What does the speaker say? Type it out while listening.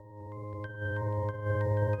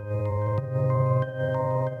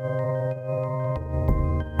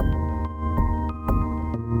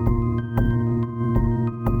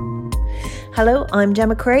Hello, I'm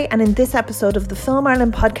Gemma Cray, and in this episode of the Film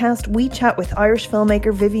Ireland podcast, we chat with Irish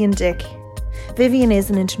filmmaker Vivian Dick. Vivian is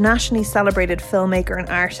an internationally celebrated filmmaker and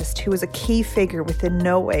artist who was a key figure within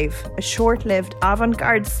No Wave, a short-lived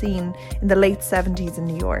avant-garde scene in the late 70s in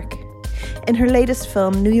New York. In her latest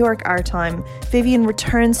film, New York Our Time, Vivian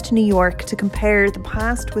returns to New York to compare the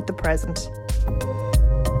past with the present.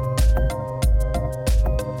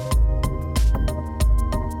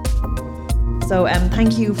 So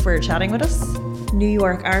thank you for chatting with us. New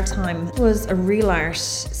York Our Time was a real art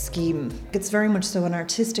scheme. It's very much so an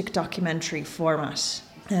artistic documentary format,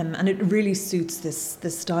 and it really suits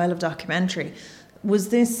this style of documentary. Was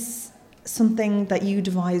this something that you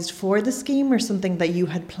devised for the scheme, or something that you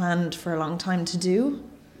had planned for a long time to do?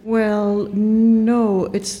 Well, no.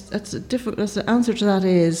 The answer to that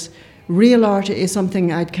is real art is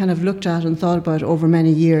something I'd kind of looked at and thought about over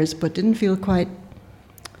many years, but didn't feel quite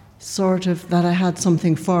sort of that I had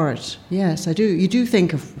something for it. Yes, I do. You do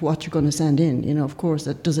think of what you're going to send in, of course,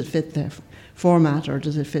 does it fit the format, or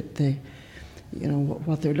does it fit the,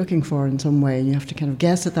 what they're looking for in some way? You have to kind of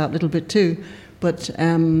guess at that little bit too. But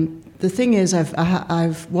the thing is,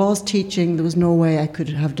 I was teaching. There was no way I could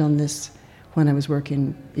have done this when I was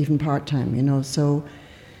working even part-time, so.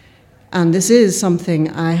 And this is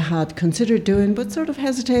something I had considered doing, but sort of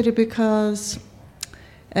hesitated because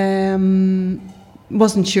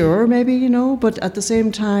wasn't sure, maybe, but at the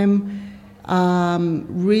same time,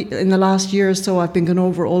 in the last year or so, I've been going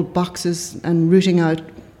over old boxes and rooting out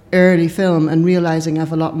early film and realising I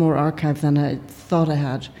have a lot more archive than I thought I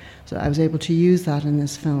had. So I was able to use that in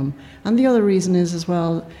this film. And the other reason is, as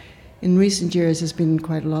well, in recent years, there's been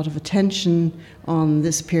quite a lot of attention on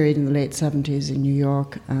this period in the late 70s in New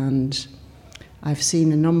York, and I've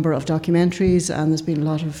seen a number of documentaries, and there've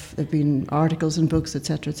been articles and books,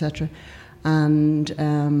 etc., etc. And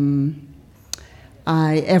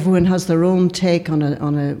everyone has their own take on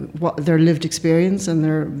what their lived experience and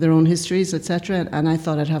their own histories, etc. And I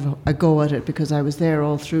thought I'd have a go at it because I was there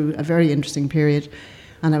all through a very interesting period,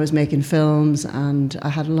 and I was making films, and I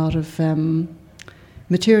had a lot of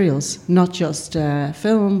materials, not just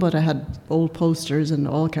film, but I had old posters and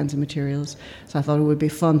all kinds of materials. So I thought it would be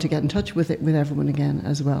fun to get in touch with everyone again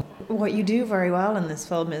as well. What you do very well in this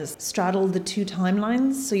film is straddle the two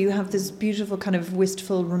timelines. So you have this beautiful kind of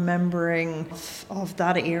wistful remembering of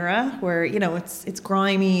that era where, it's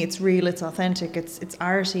grimy, it's real, it's authentic, it's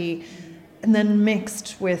arty, and then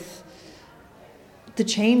mixed with the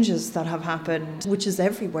changes that have happened, which is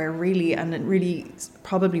everywhere really, and it really is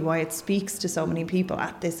probably why it speaks to so many people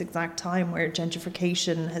at this exact time, where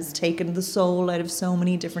gentrification has taken the soul out of so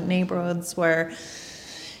many different neighbourhoods, where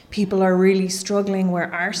people are really struggling, where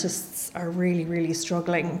artists are really, really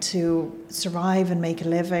struggling to survive and make a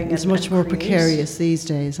living. It's much more precarious these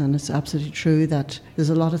days, and it's absolutely true that there's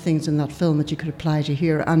a lot of things in that film that you could apply to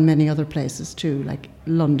here and many other places too, like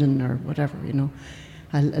London or whatever,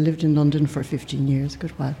 I lived in London for 15 years, a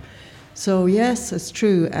good while. So yes, it's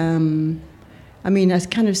true. I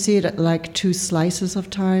kind of see it like two slices of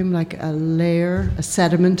time, like a layer, a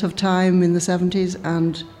sediment of time in the 70s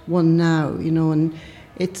and one now, and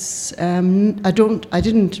it's, I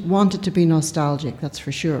didn't want it to be nostalgic, that's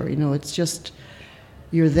for sure. It's just,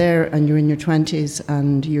 you're there and you're in your 20s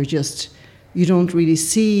and you don't really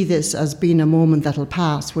see this as being a moment that'll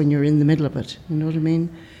pass when you're in the middle of it, you know what I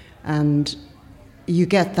mean? And you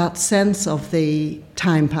get that sense of the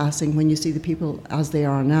time passing when you see the people as they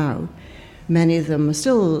are now. Many of them are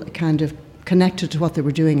still kind of connected to what they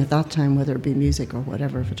were doing at that time, whether it be music or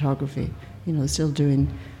whatever, photography. Still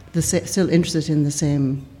still interested in the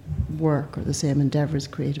same work or the same endeavours,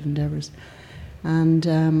 creative endeavours. And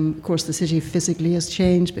of course, the city physically has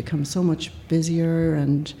changed, become so much busier,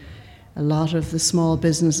 and a lot of the small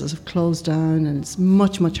businesses have closed down, and it's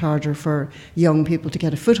much, much harder for young people to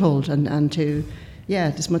get a foothold and to.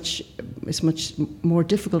 Yeah, it's much more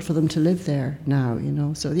difficult for them to live there now,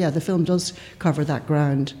 So yeah, the film does cover that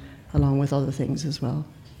ground along with other things as well,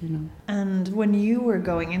 And when you were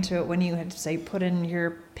going into it, when you had to say put in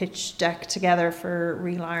your pitch deck together for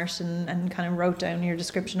real art and kind of wrote down your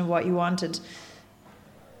description of what you wanted,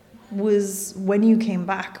 was when you came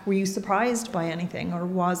back, were you surprised by anything, or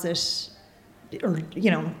was it, or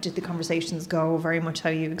did the conversations go very much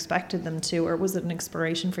how you expected them to, or was it an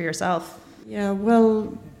exploration for yourself? Yeah,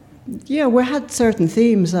 well, we had certain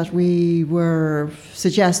themes that we were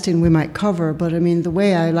suggesting we might cover, but the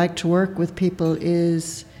way I like to work with people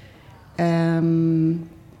is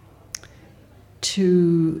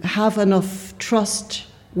to have enough trust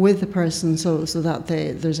with the person so that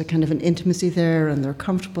there's a kind of an intimacy there and they're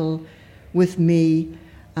comfortable with me,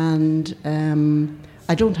 and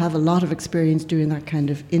I don't have a lot of experience doing that kind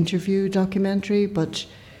of interview documentary, but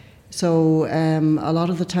so a lot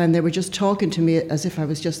of the time they were just talking to me as if I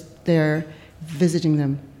was just there visiting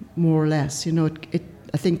them, more or less. You know,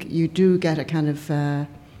 I think you do get a kind of,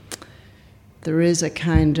 there is a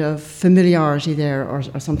kind of familiarity there or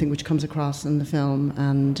something which comes across in the film.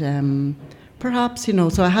 And perhaps, you know,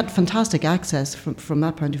 so I had fantastic access from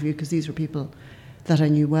that point of view because these were people that I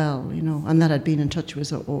knew well, you know, and that I'd been in touch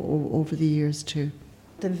with over the years too.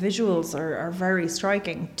 The visuals are very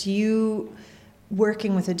striking. Do you,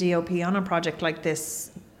 working with a DOP on a project like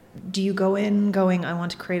this, do you go in going, I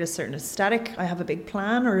want to create a certain aesthetic, I have a big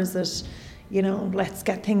plan, or is it, you know, let's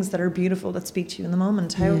get things that are beautiful that speak to you in the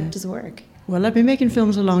moment? How does it work? Well, I've been making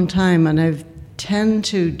films a long time, and I tend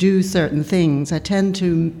to do certain things. I tend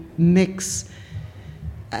to mix,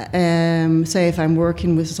 say if I'm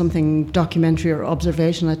working with something documentary or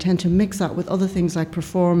observational, I tend to mix that with other things like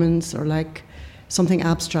performance or like something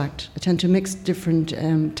abstract. I tend to mix different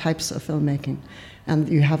types of filmmaking, and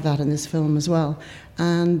you have that in this film as well.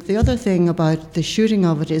 And the other thing about the shooting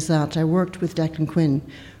of it is that I worked with Declan Quinn,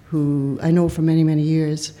 who I know for many, many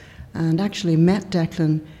years, and actually met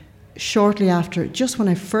Declan shortly after, just when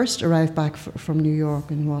I first arrived back from New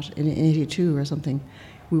York in 82 or something.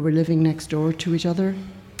 We were living next door to each other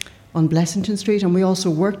on Blessington Street, and we also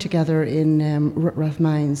worked together in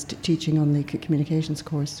Rathmines teaching on the communications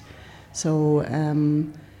course. So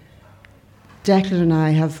Declan and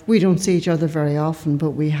I we don't see each other very often,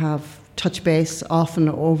 but we have touch base often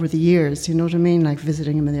over the years, you know what I mean, like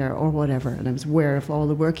visiting him in there or whatever. And I was aware of all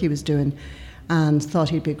the work he was doing and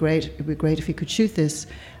thought it'd be great if he could shoot this.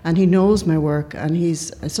 And he knows my work, and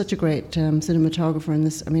he's such a great cinematographer in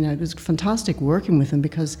this. I mean, it was fantastic working with him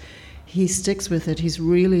because he sticks with it. He's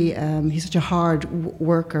really, he's such a hard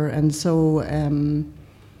worker, and so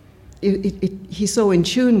he's so in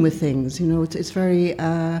tune with things, you know. It's very.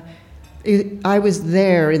 I was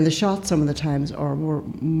there in the shot some of the times, or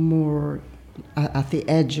more at the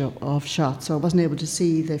edge of shots, so I wasn't able to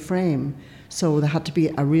see the frame. So there had to be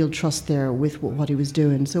a real trust there with what he was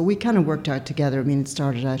doing. So we kind of worked out together. I mean, it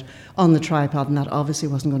started out on the tripod, and that obviously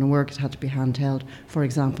wasn't going to work. It had to be handheld, for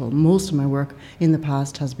example. Most of my work in the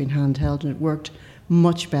past has been handheld, and it worked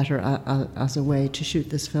much better as a way to shoot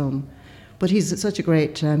this film. But he's such a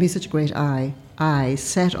great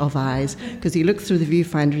set of eyes, because he looks through the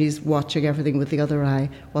viewfinder and he's watching everything with the other eye,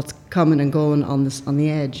 what's coming and going on the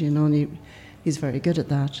edge, you know, and he's very good at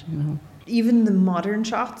that, you know. Even the modern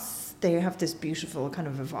shots, they have this beautiful kind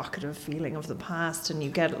of evocative feeling of the past, and you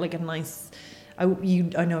get like a nice, I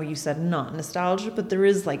know you said not nostalgia, but there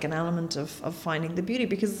is like an element of finding the beauty,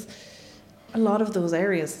 because a lot of those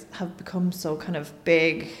areas have become so kind of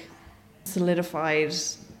big, solidified.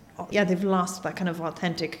 Yeah, they've lost that kind of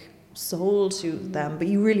authentic soul to them, but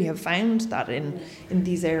you really have found that in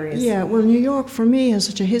these areas. Yeah, well, New York for me has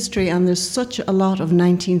such a history, and there's such a lot of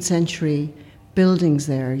 19th century buildings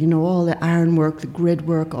there, you know, all the ironwork, the grid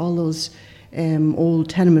work, all those old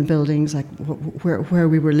tenement buildings, like where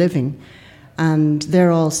we were living, and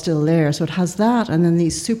they're all still there. So it has that, and then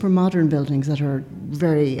these super modern buildings that are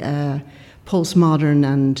very postmodern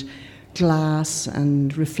and glass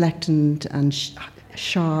and reflectant and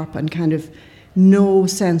sharp, and kind of no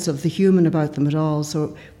sense of the human about them at all.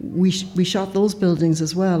 So we shot those buildings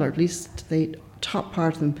as well, or at least the top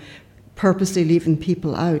part of them, purposely leaving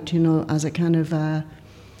people out, you know, as a kind of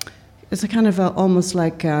almost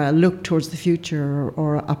like a look towards the future,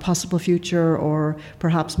 or a possible future, or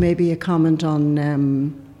perhaps maybe a comment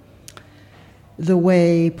on the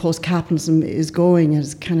way post-capitalism is going,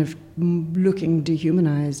 as kind of looking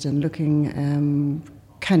dehumanized and looking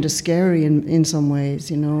kind of scary in some ways,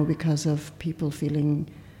 you know, because of people feeling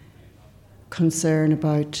concern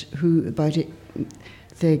about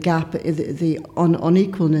the gap, the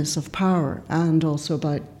unequalness of power, and also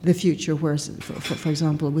about the future, where, for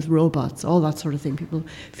example, with robots, all that sort of thing, people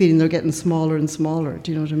feeling they're getting smaller and smaller,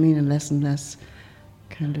 do you know what I mean, and less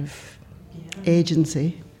kind of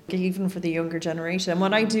agency. Even for the younger generation. And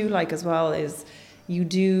what I do like as well is you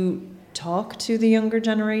do talk to the younger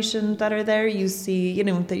generation that are there. You see, you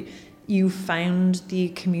know, you found the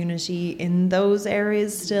community in those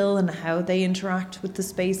areas still, and how they interact with the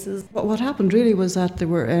spaces. What happened really was that there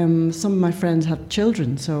were some of my friends had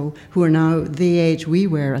children, so who are now the age we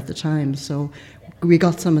were at the time. So we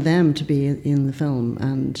got some of them to be in the film,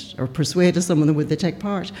 or persuaded some of them would they take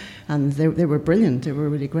part, and they were brilliant. They were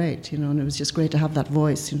really great, you know, and it was just great to have that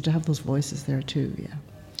voice, you know, to have those voices there too. Yeah.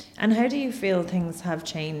 And how do you feel things have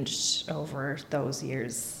changed over those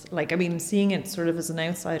years? Like, I mean, seeing it sort of as an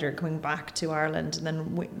outsider coming back to Ireland, and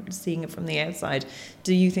then seeing it from the outside,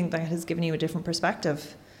 do you think that has given you a different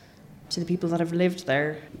perspective? to the people that have lived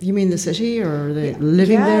there. You mean the city or the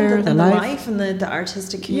living there, the life and the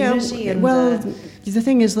artistic community? Yeah, and well, the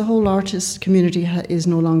thing is, the whole artist community is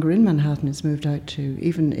no longer in Manhattan. It's moved out to,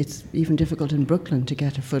 it's even difficult in Brooklyn to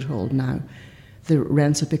get a foothold now. The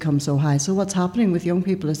rents have become so high. So what's happening with young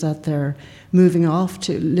people is that they're moving off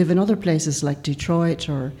to live in other places like Detroit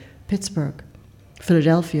or Pittsburgh,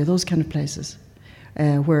 Philadelphia, those kind of places,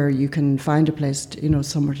 where you can find a place,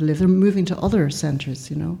 somewhere to live. They're moving to other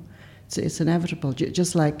centres, It's inevitable.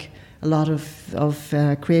 Just like a lot of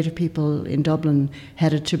creative people in Dublin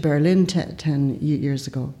headed to Berlin 10 years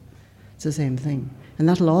ago. It's the same thing. And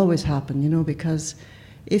that'll always happen, because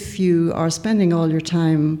if you are spending all your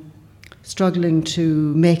time struggling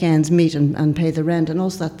to make ends meet and pay the rent, and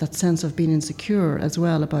also that sense of being insecure as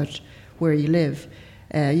well about where you live,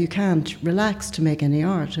 you can't relax to make any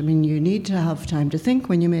art. I mean, you need to have time to think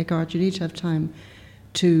when you make art. You need to have time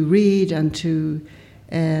to read and to...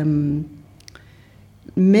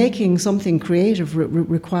 making something creative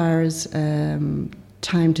requires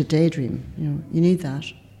time to daydream. You need that.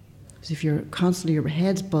 Because if you're constantly, your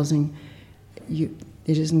head's buzzing, you're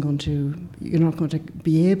not going to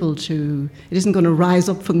be able to, it isn't going to rise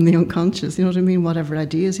up from the unconscious, you know what I mean, whatever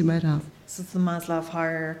ideas you might have. So it's the Maslow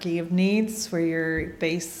hierarchy of needs, where your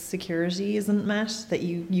base security isn't met, that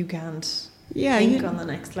you can't think on the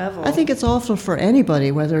next level. I think it's awful for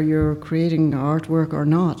anybody, whether you're creating artwork or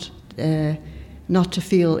not to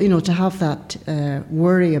feel, to have that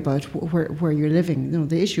worry about where you're living.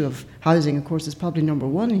 The issue of housing, of course, is probably number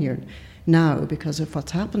one here now because of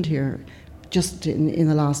what's happened here just in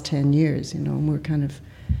the last 10 years, and we're kind of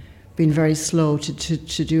been very slow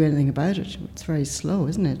to do anything about it. It's very slow,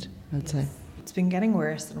 isn't it, I'd say. It's been getting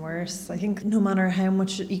worse and worse. I think no matter how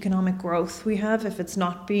much economic growth we have, if it's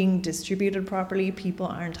not being distributed properly, people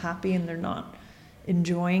aren't happy and they're not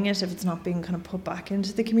enjoying it if it's not being kind of put back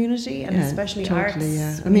into the community, and especially arts.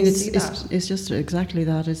 Yeah. I mean, it's just exactly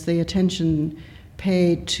that. It's the attention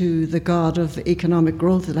paid to the god of economic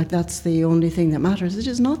growth. Like, that's the only thing that matters. It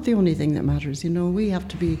is not the only thing that matters.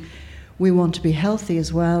 We want to be healthy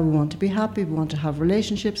as well. We want to be happy. We want to have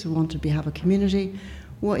relationships. We want to have a community.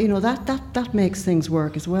 Well, that makes things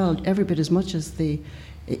work as well, every bit as much as the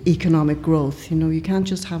economic growth. You can't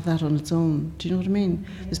just have that on its own. Do you know what I mean?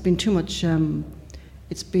 There's been too much.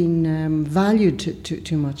 It's been valued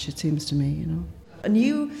too much, it seems to me, And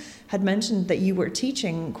you had mentioned that you were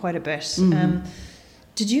teaching quite a bit. Mm-hmm.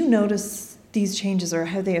 Did you notice these changes, or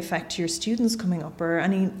how they affect your students coming up, or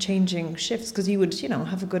any changing shifts? Because you would,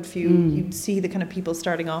 have a good few, you'd see the kind of people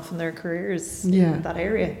starting off in their careers in that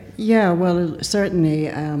area. Yeah, well,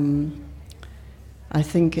 certainly. I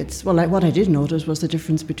think what I did notice was the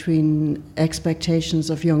difference between expectations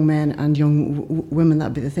of young men and young women.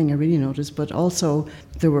 That'd be the thing I really noticed. But also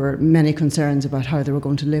there were many concerns about how they were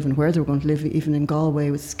going to live and where they were going to live. Even in Galway,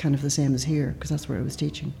 it was kind of the same as here, because that's where I was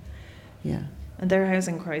teaching. Yeah. And their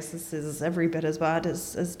housing crisis is every bit as bad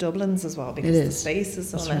as Dublin's as well, because the space is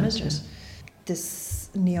so limited. Right, yeah. This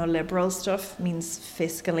neoliberal stuff means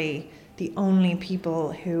fiscally the only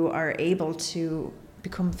people who are able to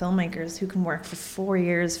become filmmakers, who can work for 4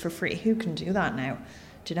 years for free, who can do that now?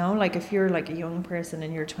 Do you know, like, if you're like a young person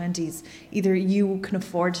in your 20s, either you can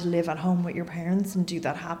afford to live at home with your parents and do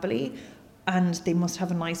that happily, and they must have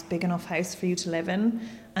a nice big enough house for you to live in,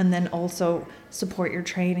 and then also support your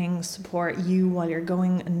training, support you while you're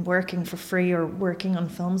going and working for free or working on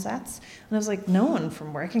film sets. And I was like, no one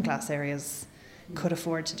from working class areas could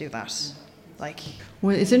afford to do that.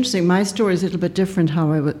 Well, it's interesting. My story is a little bit different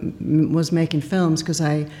how I was making films, because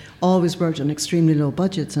I always worked on extremely low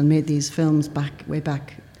budgets and made these films way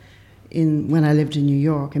back when I lived in New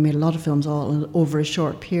York. I made a lot of films all over a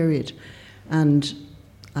short period, and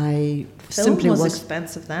Film was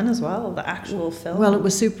expensive then as well, the actual film. Well, it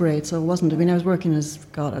was Super 8, so it wasn't. I mean, I was working as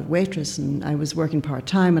a waitress, and I was working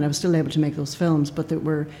part-time, and I was still able to make those films, but they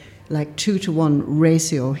were like 2-to-1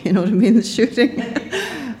 ratio, you know what I mean, the shooting.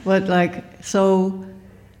 But so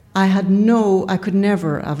I could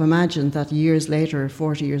never have imagined that years later,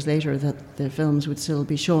 40 years later, that the films would still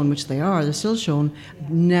be shown, which they're still shown.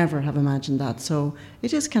 Never have imagined that. So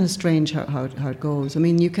it is kind of strange how it goes. I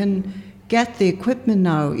mean, you can get the equipment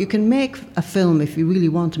now. You can make a film if you really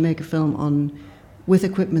want to make a film with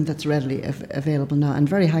equipment that's readily available now, and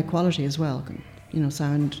very high quality as well.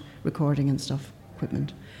 Sound recording and stuff,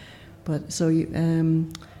 equipment. But so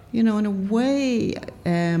in a way,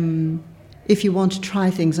 if you want to try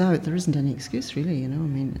things out, there isn't any excuse really. I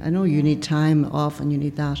mean, I know you need time off and you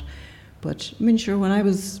need that, but I mean, sure. When I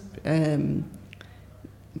was,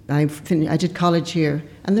 I did college here,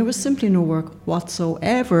 and there was simply no work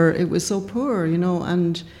whatsoever. It was so poor,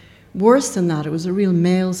 and worse than that, it was a real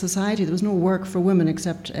male society. There was no work for women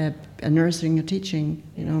except a nursing, a teaching,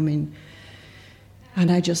 you know, I mean. And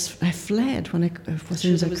I fled as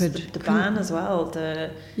soon as I could. The ban as well,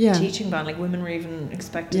 the teaching ban, like women were even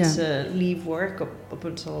expected to leave work up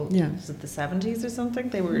until, was it the 70s or something?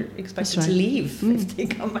 They were expected to leave if they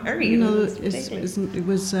got married. You know, it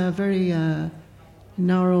was a very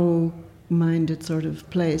narrow-minded sort of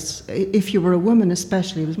place. If you were a woman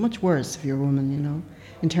especially, it was much worse if you were a woman, you know,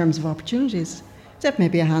 in terms of opportunities. Except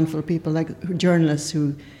maybe a handful of people, like journalists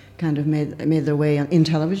who kind of made their way in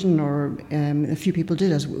television, or a few people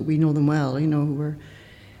did, as we know them well, you know,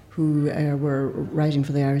 who were writing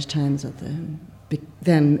for the Irish Times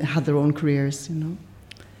then had their own careers, you know.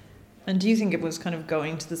 And do you think it was kind of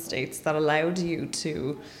going to the States that allowed you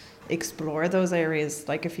to explore those areas?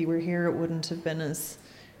 Like if you were here, it wouldn't have been as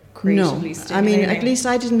creatively stimulating? I mean, at least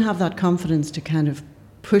I didn't have that confidence to kind of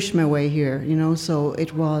push my way here, you know, so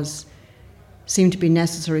it seemed to be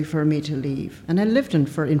necessary for me to leave. And I lived in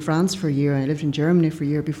France for a year, and I lived in Germany for a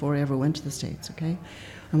year before I ever went to the States, okay?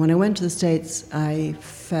 And when I went to the States, I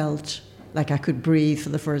felt like I could breathe for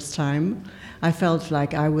the first time. I felt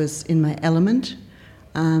like I was in my element,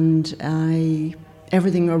 and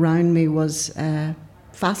everything around me was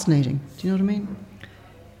fascinating. Do you know what I mean?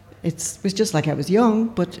 It was just like I was young,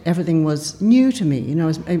 but everything was new to me. You know, I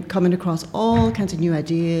was coming across all kinds of new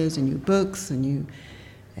ideas and new books and new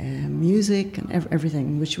music and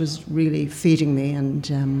everything, which was really feeding me, and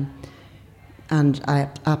I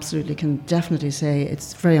absolutely can definitely say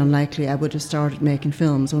it's very unlikely I would have started making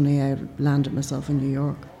films, only I landed myself in New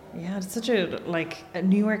York. Yeah, it's such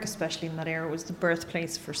New York, especially in that era, was the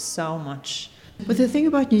birthplace for so much. But the thing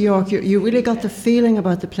about New York, you really got the feeling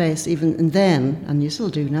about the place even then, and you still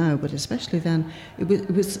do now, but especially then, it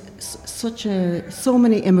was so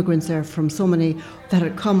many immigrants there from so many that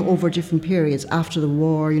had come over different periods after the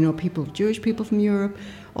war, you know, Jewish people from Europe,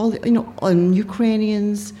 and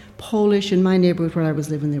Ukrainians, Polish. In my neighbourhood where I was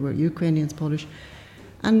living, there were Ukrainians, Polish,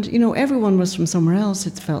 and, you know, everyone was from somewhere else,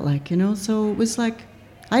 it felt like, you know, so it was like,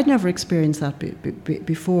 I'd never experienced that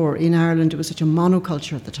before. In Ireland, it was such a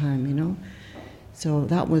monoculture at the time, you know. So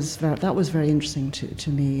that was very interesting to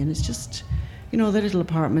me, and it's just, you know, the little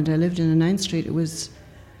apartment I lived in 9th Street. There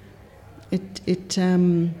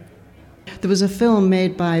was a film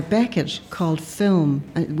made by Beckett called Film,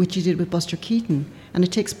 which he did with Buster Keaton, and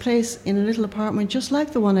it takes place in a little apartment just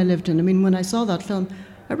like the one I lived in. I mean, when I saw that film,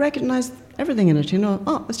 I recognised everything in it. You know,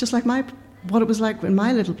 it's just like what it was like in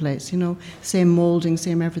my little place. You know, same moulding,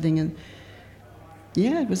 same everything, and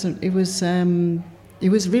yeah, it was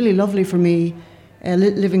really lovely for me.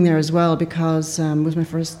 Living there as well, because it was my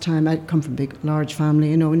first time. I'd come from a big, large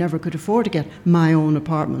family, you know, we never could afford to get my own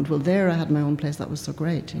apartment. Well, there I had my own place. That was so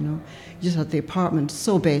great, you know. You just had the apartment,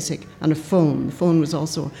 so basic, and a phone. The phone was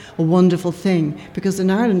also a wonderful thing, because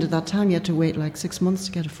in Ireland at that time you had to wait like 6 months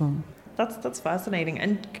to get a phone. That's fascinating.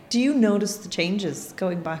 And do you notice the changes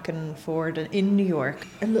going back and forward in New York?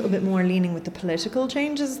 A little bit more leaning with the political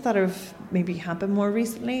changes that have maybe happened more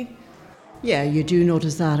recently? Yeah, you do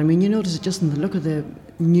notice that. I mean, you notice it just in the look of the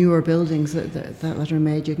newer buildings that are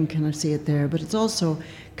made. You can kind of see it there. But it's also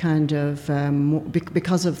kind of,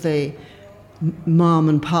 because of the mom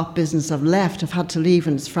and pop business have had to leave,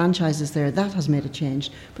 and it's franchises there, that has made a change.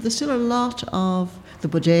 But there's still a lot of the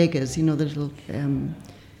bodegas, you know, the little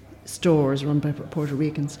stores run by Puerto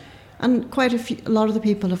Ricans. And a lot of the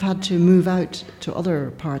people have had to move out to other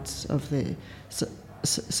parts of the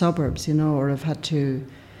suburbs, you know, or have had to...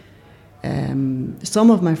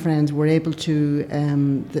 some of my friends were able to,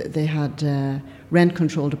 they had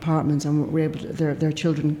rent-controlled apartments, and were able to, their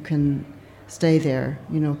children can stay there,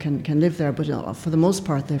 you know, can live there, but for the most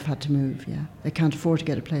part they've had to move, yeah. They can't afford to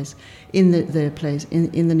get a place in the place,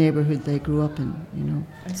 in the neighbourhood they grew up in, you know.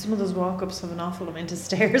 And some of those walk-ups have an awful amount of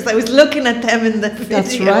stairs. I was looking at them in the video.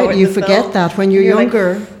 That's right, you forget film. That when you're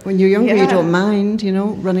younger. When you're younger, yeah. You don't mind, you know,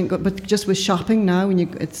 running, but just with shopping now,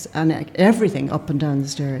 and everything up and down the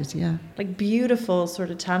stairs, yeah. Like beautiful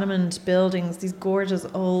sort of tenement buildings, these gorgeous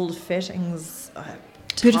old fittings,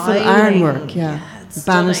 beautiful tiling. Ironwork, yeah.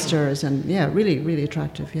 Stunning. Banisters, and yeah, really, really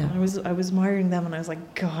attractive, yeah. I was admiring them, and I was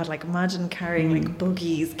like, God, like imagine carrying like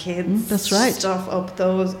buggies, kids, that's right. stuff up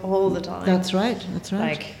those all the time. That's right.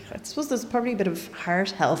 Like, I suppose there's probably a bit of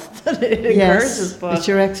heart health that it encourages, but it's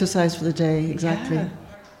your exercise for the day, exactly. Yeah.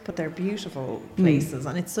 But they're beautiful places,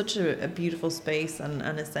 and it's such a beautiful space and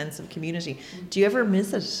a sense of community. Do you ever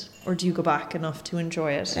miss it, or do you go back enough to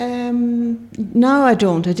enjoy it? No, I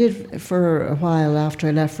don't. I did for a while after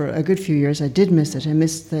I left, for a good few years. I did miss it. I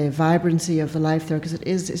missed the vibrancy of the life there, because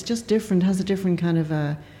it's just different. It has a different kind of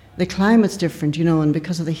the climate's different, you know, and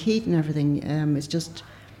because of the heat and everything, it's just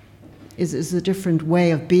is a different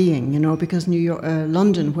way of being, you know, because New York,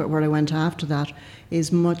 London, where I went after that,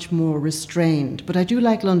 is much more restrained. But I do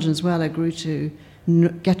like London as well. I grew to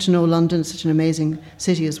get to know London. It's such an amazing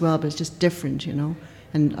city as well, but it's just different, you know.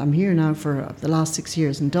 And I'm here now for the last 6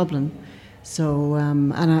 years in Dublin, so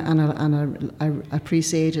I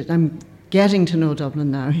appreciate it. I'm getting to know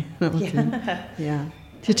Dublin now. You know, yeah.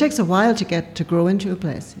 It takes a while to grow into a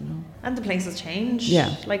place, you know. And the places change.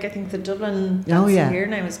 Yeah. Like I think the Dublin that's here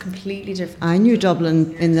now is completely different. I knew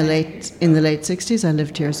Dublin in the late 60s. I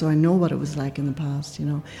lived here, so I know what it was like in the past, you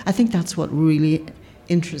know. I think that's what really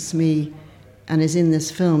interests me and is in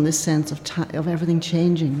this film, this sense of everything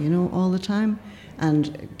changing, you know, all the time,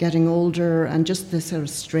 and getting older, and just the sort of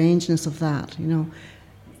strangeness of that, you know.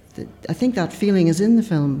 I think that feeling is in the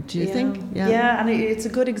film. Do you think? Yeah, and it's a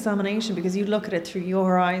good examination because you look at it through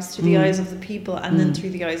your eyes, through the eyes of the people, and then through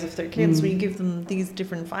the eyes of their kids. Where you give them these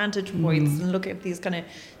different vantage points and look at these kind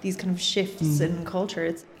of shifts in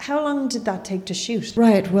culture. How long did that take to shoot?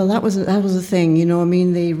 Right. Well, that was the thing. You know, I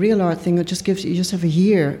mean, the real art thing, it just gives you just have a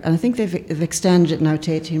year, and I think they've extended it now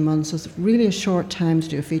to 18 months. So it's really a short time to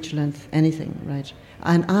do a feature length anything, right?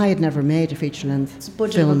 And I had never made a feature-length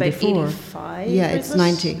film about before. 85, yeah, it's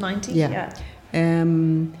 90. 90, yeah.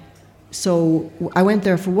 So I went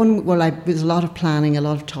there for there's a lot of planning, a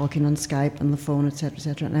lot of talking on Skype and the phone, etc.,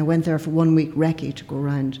 etc. And I went there for 1 week recce to go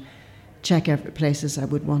around, check every places I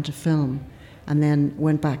would want to film, and then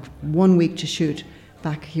went back 1 week to shoot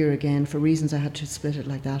back here again for reasons I had to split it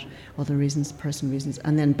like that, other reasons, personal reasons,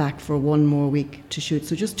 and then back for 1 more week to shoot.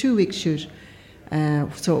 So just 2 weeks shoot.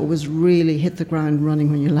 So it was really hit the ground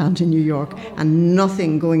running when you land in New York, and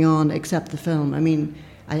nothing going on except the film. I mean,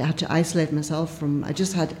 I had to isolate myself from.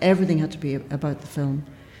 Everything had to be about the film,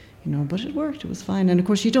 you know. But it worked. It was fine. And of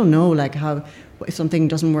course, you don't know like how if something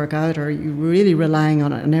doesn't work out, or you're really relying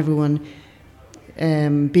on it and everyone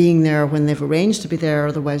being there when they've arranged to be there.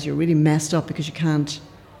 Otherwise, you're really messed up because you can't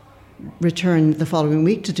return the following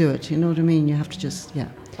week to do it. You know what I mean? You have to just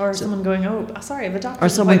Or someone going, sorry, I have a doctor. Or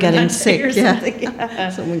someone getting sick, yeah.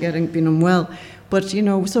 Someone being unwell. But, you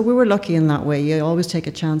know, so we were lucky in that way. You always take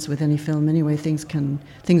a chance with any film anyway.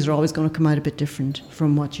 Things are always going to come out a bit different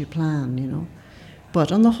from what you plan, you know.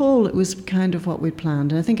 But on the whole, it was kind of what we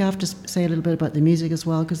planned. And I think I have to say a little bit about the music as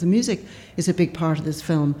well, because the music is a big part of this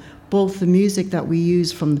film. Both the music that we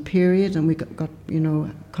use from the period, and we got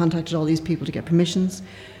contacted all these people to get permissions,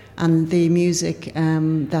 and the music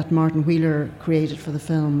that Martin Wheeler created for the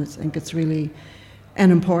film. I think it's really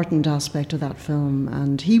an important aspect of that film.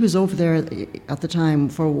 And he was over there at the time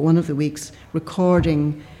for one of the weeks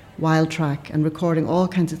recording Wild Track and recording all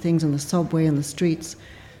kinds of things on the subway and the streets,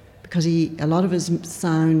 because a lot of his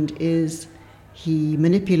sound is he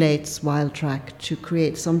manipulates Wild Track to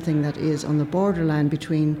create something that is on the borderline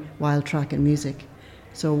between Wild Track and music.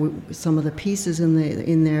 So some of the pieces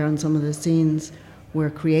in there and some of the scenes were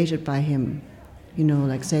created by him, you know,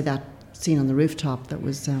 like say that scene on the rooftop that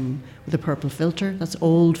was with the purple filter. That's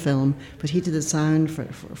old film, but he did the sound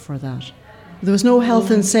for that. There was no health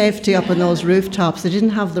and safety up on those rooftops. They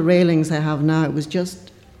didn't have the railings they have now. It was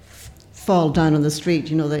just fall down on the street,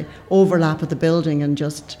 you know, the overlap of the building, and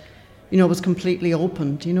just, you know, it was completely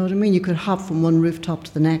open. Do you know what I mean? You could hop from one rooftop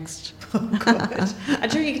to the next. Oh, good. I'm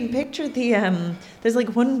sure you can picture there's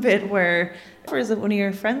like one bit where is it one of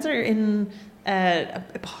your friends are in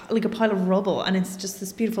like a pile of rubble, and it's just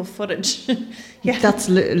this beautiful footage. Yeah, that's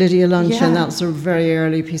Lydia Lunch, and that's a very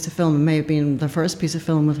early piece of film. It may have been the first piece of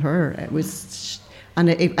film with her. It was,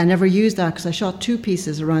 and I never used that because I shot 2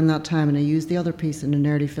 pieces around that time, and I used the other piece in an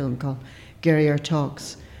early film called Guerriere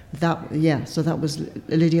Talks. So that was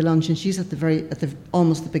Lydia Lunch, and she's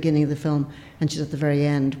almost the beginning of the film, and she's at the very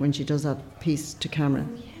end when she does that piece to camera.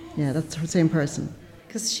 Yeah, that's the same person.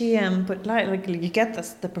 Because she, but like you get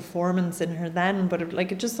the performance in her then, but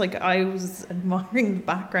I was admiring the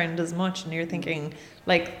background as much, and you're thinking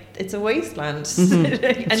like it's a wasteland.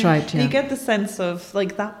 Mm-hmm. That's right. Yeah. You get the sense of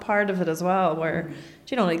like that part of it as well, where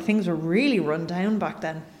like things were really run down back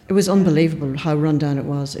then. It was unbelievable how run down it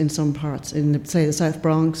was in some parts, in say the South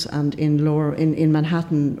Bronx and in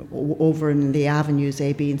Manhattan, over in the avenues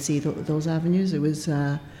A, B, and C. Those avenues, it was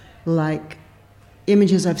like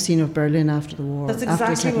images I've seen of Berlin after the war. That's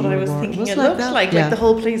exactly what I was thinking. It looked like the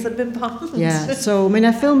whole place had been bombed. Yeah, so I mean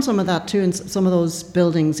I filmed some of that too, in some of those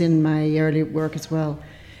buildings in my early work as well.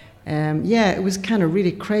 It was kind of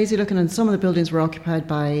really crazy looking, and some of the buildings were occupied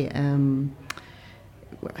by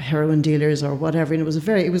heroin dealers or whatever, and it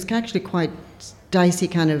was actually quite dicey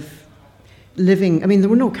kind of living. I mean, there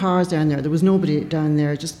were no cars down there. There was nobody down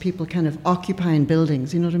there, just people kind of occupying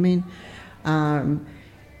buildings, you know what I mean?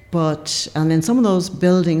 And then some of those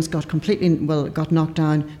buildings got got knocked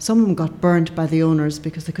down. Some of them got burnt by the owners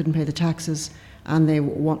because they couldn't pay the taxes, and they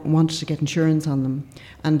wanted to get insurance on them.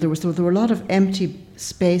 And there were a lot of empty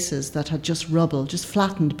spaces that had just rubble, just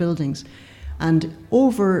flattened buildings. And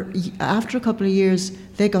after a couple of years,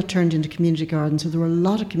 they got turned into community gardens. So there were a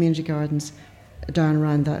lot of community gardens down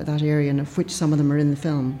around that area, and of which some of them are in the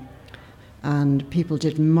film. And people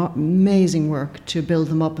did amazing work to build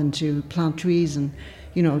them up and to plant trees, and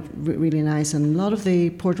really nice. And a lot of the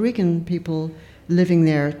Puerto Rican people living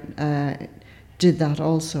there did that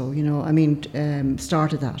also.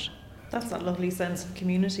 Started that. That's that lovely sense of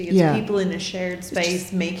community. It's people in a shared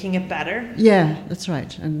space making it better. Yeah, that's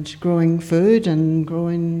right. And growing food and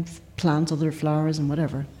growing plants, other flowers and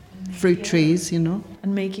whatever. Fruit trees, And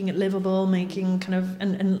making it livable, making kind of...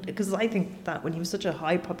 And because I think that when you have such a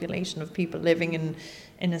high population of people living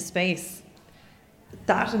in a space,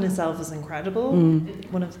 that in itself is incredible.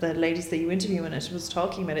 One of the ladies that you interview in it was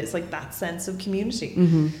talking about it. It's like that sense of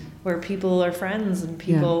community where people are friends and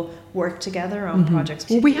people work together on projects.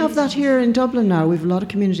 Well, we have that here in Dublin now. We have a lot of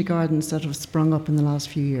community gardens that have sprung up in the last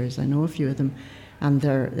few years. I know a few of them, and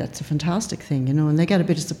that's a fantastic thing, and they get a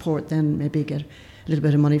bit of support then, maybe get a little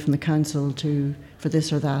bit of money from the council for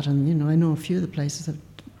this or that. And, I know a few of the places have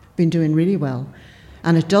been doing really well.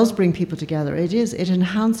 And it does bring people together. It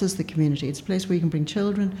enhances the community. It's a place where you can bring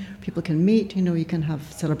children, people can meet, you can have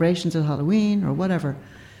celebrations at Halloween or whatever.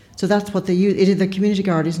 So that's what they use. The community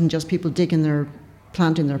garden isn't just people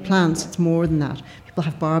planting their plants, it's more than that. People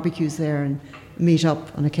have barbecues there and meet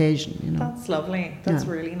up on occasion, That's lovely. That's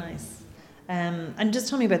really nice. And just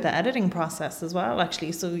tell me about the editing process as well,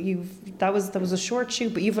 actually. So that was a short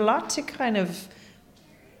shoot, but you've a lot to kind of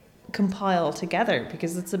compile together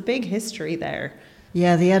because it's a big history there.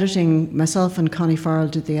 Yeah, the editing, myself and Connie Farrell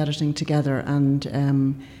did the editing together, and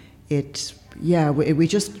we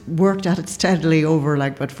just worked at it steadily over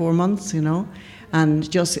like about 4 months,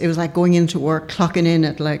 and it was like going into work, clocking in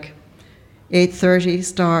at like 8:30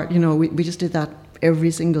 start, we just did that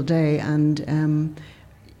every single day, and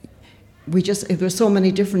there's so many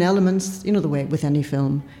different elements, the way with any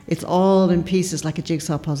film, it's all in pieces like a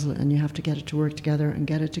jigsaw puzzle, and you have to get it to work together and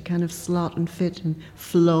get it to kind of slot and fit and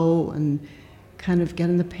flow and kind of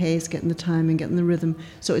getting the pace, getting the timing, getting the rhythm.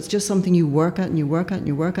 So it's just something you work at and you work at and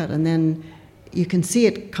you work at, and then you can see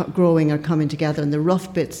it growing or coming together. And the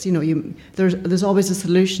rough bits, there's always a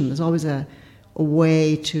solution. There's always a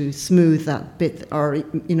way to smooth that bit, or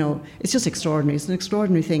it's just extraordinary. It's an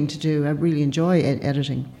extraordinary thing to do. I really enjoy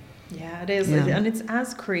editing. Yeah, it is, and it's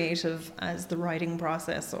as creative as the writing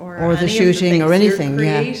process or the shooting or anything.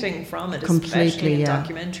 You're creating from it, completely, especially in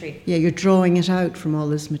documentary. Yeah, you're drawing it out from all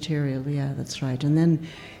this material. Yeah, that's right. And then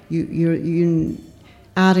you're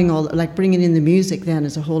adding like bringing in the music. Then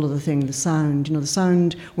is a whole other thing. The sound, the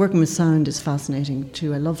sound. Working with sound is fascinating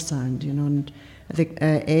too. I love sound, And I think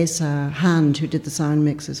Asa Hand, who did the sound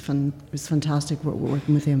mix, is fantastic. We're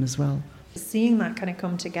working with him as well. Seeing that kind of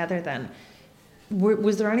come together then.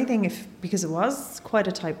 Was there anything, because it was quite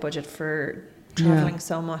a tight budget for travelling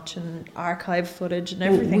so much and archive footage and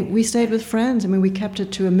everything? We stayed with friends. I mean, we kept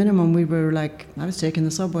it to a minimum. We were like, I was taking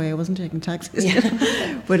the subway, I wasn't taking taxis. Yeah.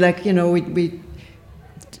 But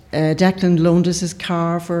Declan loaned us his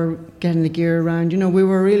car for getting the gear around. We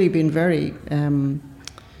were really being very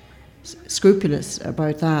scrupulous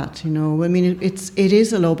about that. I mean, it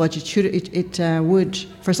is a low budget. It would,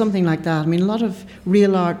 for something like that. I mean, a lot of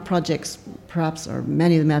real art projects, perhaps, or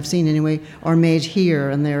many of them I've seen anyway, are made here,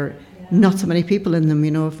 and they're not so many people in them.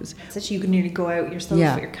 It's that you can nearly go out yourself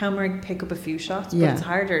with your camera, pick up a few shots, but it's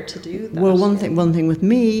harder to do that. Well, one thing with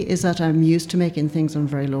me is that I'm used to making things on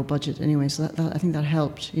very low budget anyway, so that I think that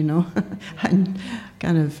helped, and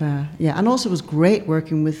kind of and also it was great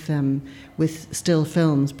working with still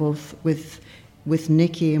films, both with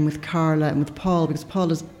Nikki and with Carla and with Paul, because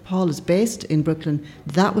Paul is based in Brooklyn.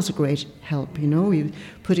 That was a great help, We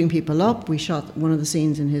putting people up. We shot one of the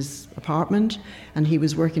scenes in his apartment, and he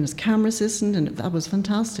was working as camera assistant, and that was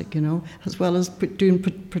fantastic, as well as doing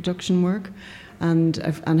production work, and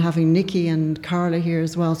having Nikki and Carla here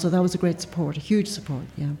as well. So that was a great support, a huge support.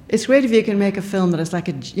 Yeah, it's great if you can make a film that is like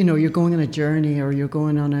you're going on a journey, or you're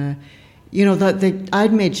going on a,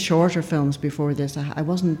 I'd made shorter films before this. I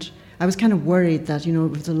was kind of worried that,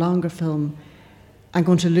 if it's a longer film, I'm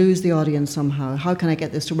going to lose the audience somehow. How can I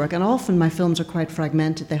get this to work? And often my films are quite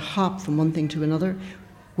fragmented. They hop from one thing to another,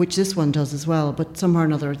 which this one does as well. But somehow or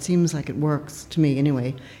another, it seems like it works to me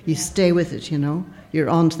anyway. You stay with it, You're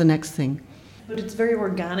on to the next thing. But it's very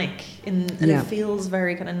organic and Yeah. it feels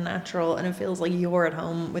very kind of natural, and it feels like you're at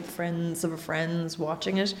home with friends of friends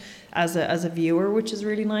watching it as a viewer, which is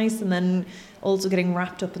really nice. And then also getting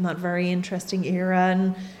wrapped up in that very interesting era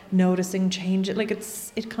and noticing change.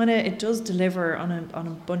 It does deliver on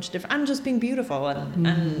a bunch of different, and just being beautiful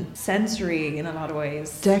and sensory in a lot of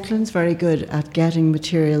ways. Declan's very good at getting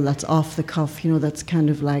material that's off the cuff, that's kind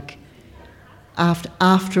of like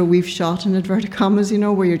after we've shot, in inverted commas,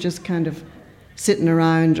 where you're just kind of sitting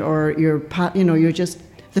around, or you're just,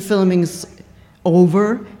 the filming's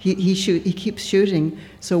over. He keeps shooting,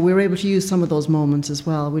 so we're able to use some of those moments as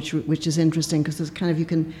well, which is interesting, because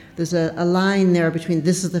there's a line there between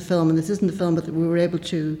this is the film and this isn't the film, but we were able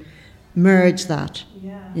to merge that.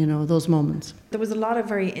 Yeah. Those moments. There was a lot of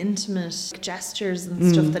very intimate gestures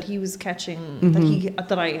and stuff that he was catching,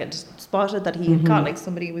 that I had spotted that he had got, like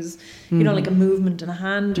somebody was, like a movement in a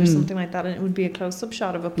hand or something like that, and it would be a close-up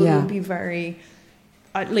shot of it, but it would be very,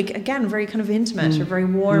 again, very kind of intimate or very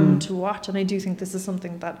warm to watch. And I do think this is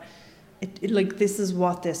something that, this is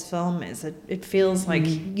what this film is. It feels like,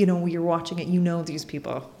 you're watching it, these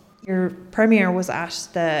people. Your premiere was at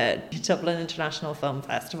the Dublin International Film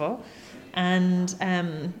Festival, and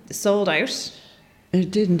sold out.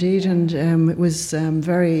 It did indeed, and it was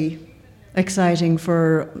very exciting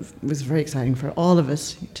for all of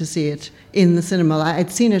us to see it in the cinema.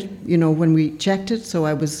 I'd seen it, when we checked it, so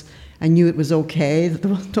I knew it was okay, that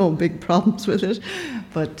there was no big problems with it.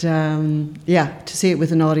 But to see it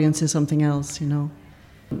with an audience is something else,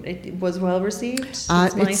 It was well received.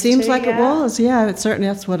 It seems like it was. Yeah, it certainly.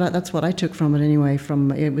 That's what I took from it anyway.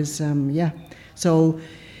 So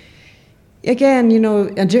again,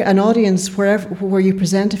 an audience, where you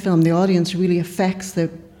present a film, the audience really affects the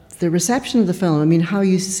reception of the film. I mean, how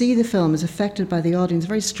you see the film is affected by the audience.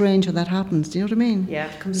 Very strange how that happens. Do you know what I mean? Yeah,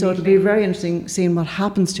 completely. So it'll be very interesting seeing what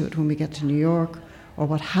happens to it when we get to New York, or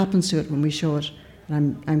what happens to it when we show it.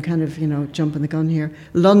 And I'm kind of, jumping the gun here,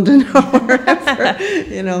 London or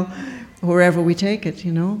wherever, wherever we take it,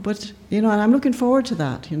 But, and I'm looking forward to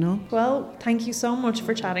that, Well, thank you so much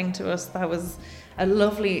for chatting to us. That was a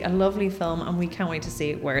lovely film, and we can't wait to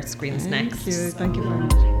see where it screens next. Thank you very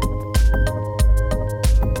much.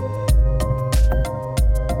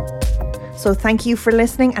 So thank you for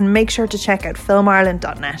listening, and make sure to check out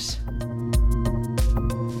filmireland.net.